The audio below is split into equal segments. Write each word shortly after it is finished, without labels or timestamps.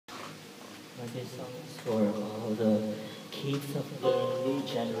This song is for all the kids of the new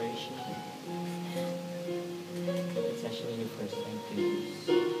generation. It's actually the first time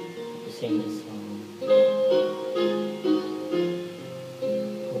to sing this song.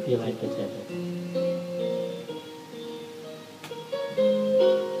 Hope you like it, Evan.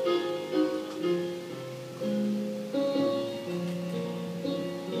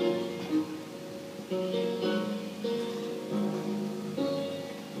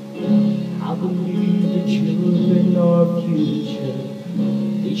 I believe the children are our future.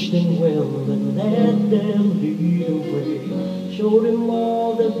 Teach them well and let them lead the way. Show them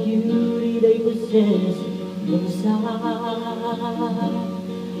all the beauty they possess inside.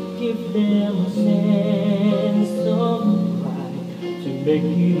 Give them a sense of pride to make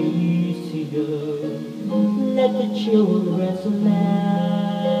it easier. Let the children's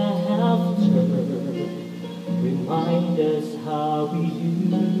laughter remind us how we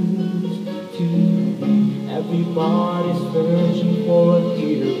used to be. Everybody's searching for a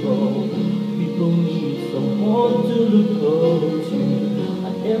hero. People need someone to look up to. I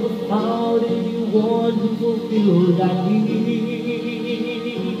never found anyone who fulfilled that need.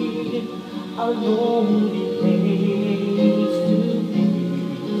 A lonely place to be.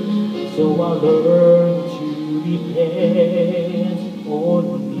 So I learned to depend on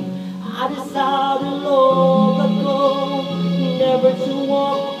me. I decided long ago never to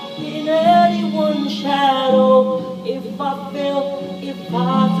walk in anyone's shadow. If I fail, if I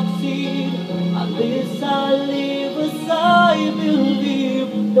succeed, at least I live as I believe.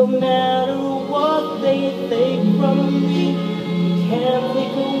 No matter what they take from me, can't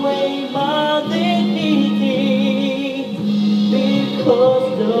take away my dignity, because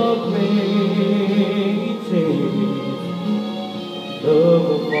the greatest love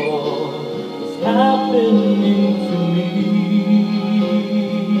of all is happening to me.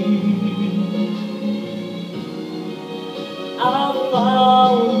 I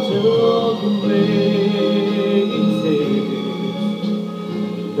found the greatest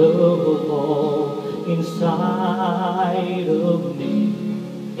love of all inside of me.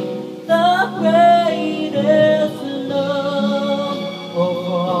 The greatest love of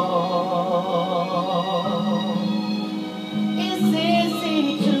all. It's easy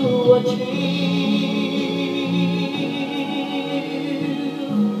to achieve.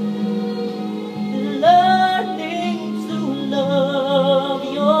 Learning to love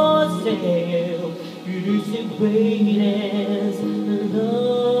yourself, it is the greatest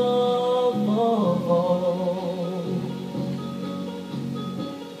love of all.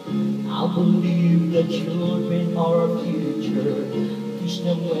 I believe the children are our future. Teach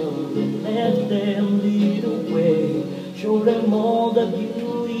them well and let them lead the way. Show them all the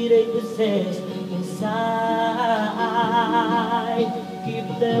beauty they possess inside. Give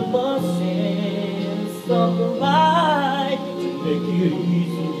them a sense of pride to make it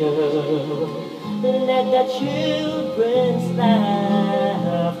easier. Let the children's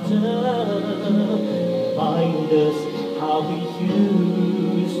laughter remind us how we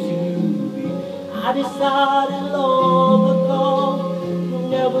used to be. I decided long ago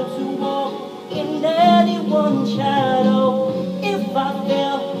never to walk in anyone's shadow. If I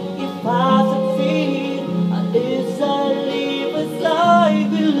fail, if I succeed, at least I live as I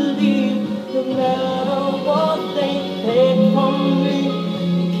believe. No matter what they take from me,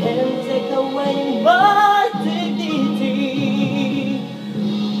 you can't take away my dignity,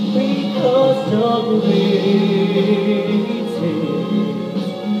 because the greatest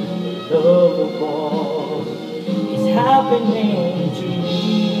love of all is happening to me.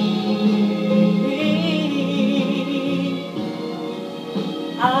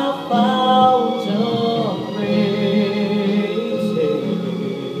 I found the greatest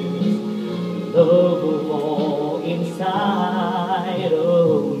love of all inside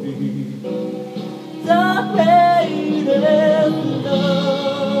of me. The greatest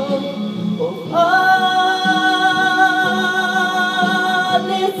love of all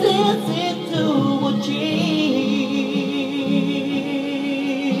is easy to achieve.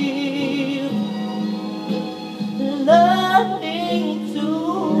 Learning to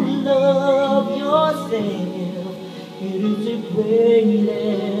love yourself, it is the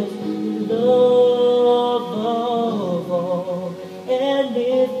greatest love.